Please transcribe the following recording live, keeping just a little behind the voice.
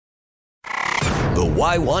The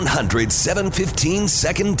Y100 715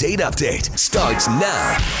 second date update starts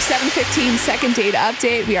now. 7:15 second date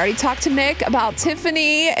update. We already talked to Nick about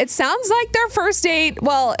Tiffany. It sounds like their first date.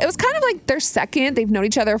 Well, it was kind of like their second. They've known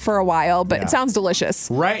each other for a while, but it sounds delicious.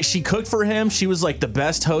 Right. She cooked for him. She was like the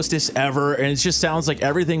best hostess ever. And it just sounds like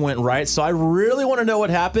everything went right. So I really want to know what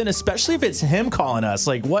happened, especially if it's him calling us.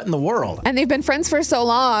 Like, what in the world? And they've been friends for so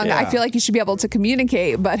long. Yeah. I feel like you should be able to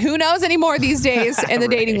communicate, but who knows anymore these days in the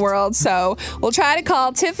dating world. So we'll try to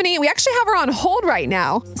call Tiffany. We actually have her on hold right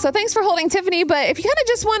now. So thanks for holding, Tiffany. But if you kind of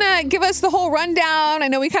just want to give us the whole rundown, I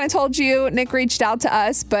know we kind of told you Nick reached out to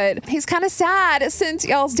us, but he's kind of sad since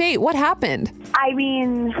y'all's date. What happened? I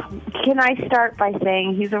mean, can I start by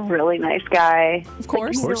saying he's a really nice guy? Of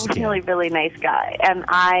course. He's a really, really nice guy. And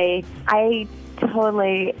I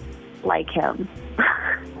totally like him.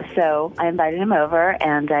 So I invited him over,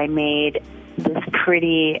 and I made this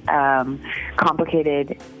pretty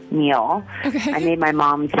complicated meal. Okay. I made my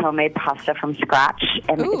mom's homemade pasta from scratch,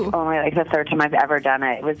 and it's only like the third time I've ever done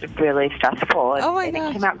it. It was really stressful, and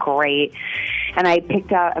it came out great. And I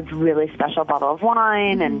picked out a really special bottle of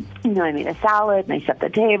wine, and I made a salad, and I set the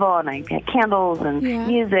table, and I had candles and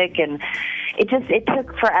music, and it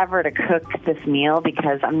took forever to cook this meal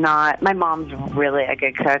because my mom's really a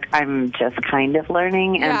good cook. I'm just kind of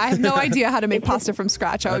learning. Yeah, I have no idea how to make pasta from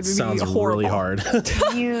scratch. That sounds really hard.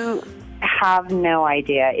 You have no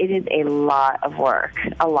idea. It is a lot of work,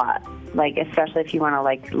 a lot. Like, especially if you want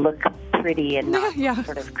to look pretty and not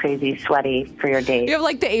sort of crazy sweaty for your date. You have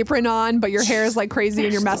like the apron on, but your hair is like crazy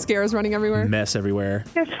and your mascara is running everywhere. Mess everywhere.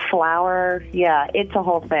 There's flour. Yeah, it's a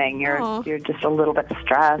whole thing. You're just a little bit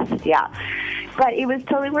stressed. Yeah. But it was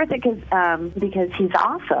totally worth it because he's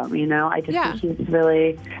awesome, I just think he's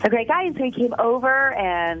really a great guy. And so he came over,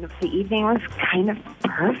 and the evening was kind of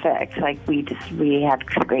perfect. Like, we had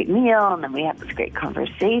a great meal, and then we had this great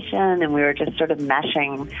conversation, and we were just sort of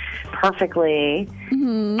meshing perfectly.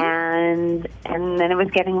 Mm-hmm. And then it was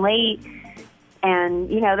getting late. And,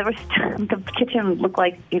 there was the kitchen looked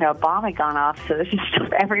like, a bomb had gone off, so there's just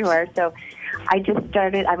stuff everywhere. So I just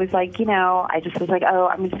started, I was like, oh,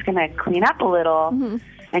 I'm just going to clean up a little. Mm-hmm.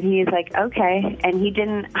 And he's like, okay. And he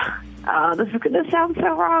didn't, this is going to sound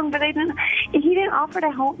so wrong, but he didn't offer to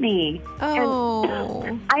help me. Oh.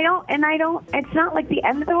 And I don't, it's not like the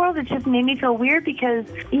end of the world. It just made me feel weird because,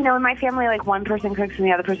 in my family, like one person cooks and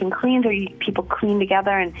the other person cleans, or people clean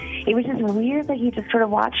together. And it was just weird that he just sort of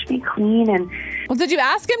watched me clean. And well, did you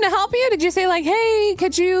ask him to help you? Did you say like, hey,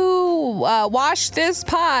 could you wash this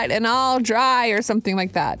pot and I'll dry or something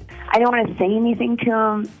like that? I don't want to say anything to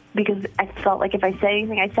him because I felt like if I say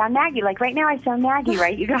anything, I sound naggy. Like right now, I sound naggy,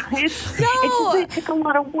 right, you guys? No. It took a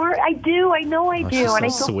lot of work. I do. I know I do. And I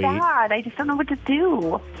feel bad. I just don't know what to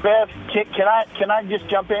do. Beth, can I just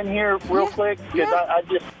jump in here real quick?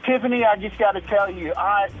 Because Tiffany, I just got to tell you,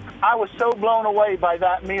 I was so blown away by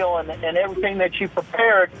that meal and everything that you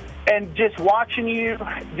prepared. And just watching you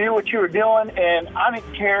do what you were doing, and I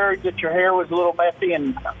didn't care that your hair was a little messy,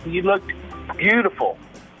 and you looked beautiful.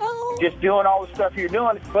 Oh. Just doing all the stuff you're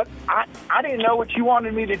doing. But I didn't know what you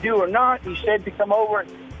wanted me to do or not. You said to come over and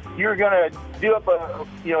you were going to do up a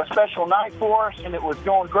special night for us, and it was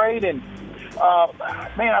going great. And,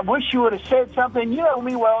 man, I wish you would have said something. You know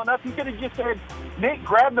me well enough. You could have just said, Nick,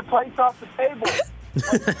 grab the plates off the table.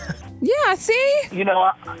 Yeah, see?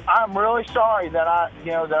 I'm really sorry that I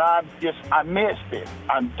missed it.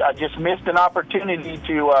 I just missed an opportunity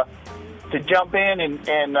to jump in,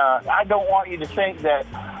 and I don't want you to think that,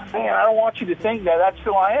 I don't want you to think that that's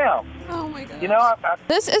who I am. Oh, my gosh.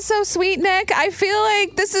 This is so sweet, Nick. I feel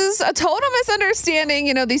like this is a total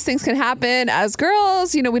misunderstanding. These things can happen as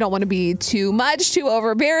girls. We don't want to be too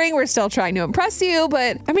overbearing. We're still trying to impress you.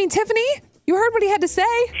 But, Tiffany, you heard what he had to say.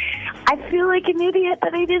 I feel like an idiot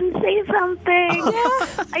that I didn't say something.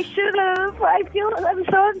 Yeah. I should have. I'm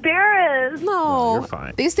so embarrassed. No. You're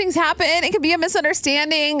fine. These things happen. It can be a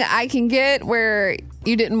misunderstanding. I can get where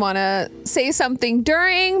you didn't want to say something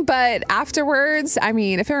during, but afterwards,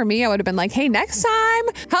 if it were me, I would have been like, hey, next time,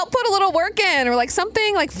 help put a little work in, or like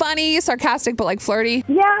something like funny, sarcastic, but like flirty.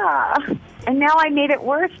 Yeah. And now I made it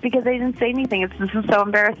worse because I didn't say anything. This is so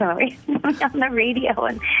embarrassing on the radio.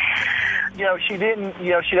 And she didn't,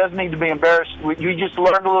 she doesn't need to be embarrassed. You just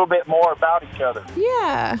learned a little bit more about each other.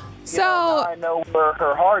 Yeah. So I know where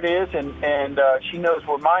her heart is, and she knows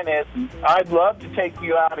where mine is. And I'd love to take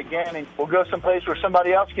you out again, and we'll go someplace where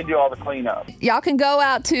somebody else can do all the cleanup. Y'all can go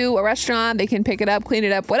out to a restaurant. They can pick it up, clean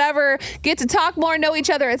it up, whatever. Get to talk more, know each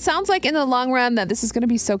other. It sounds like in the long run that this is going to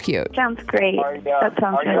be so cute. Sounds great. That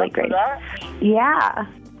sounds really great. That? Yeah.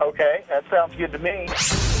 Okay, that sounds good to me.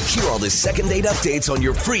 Hear all the second date updates on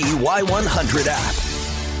your free Y100 app.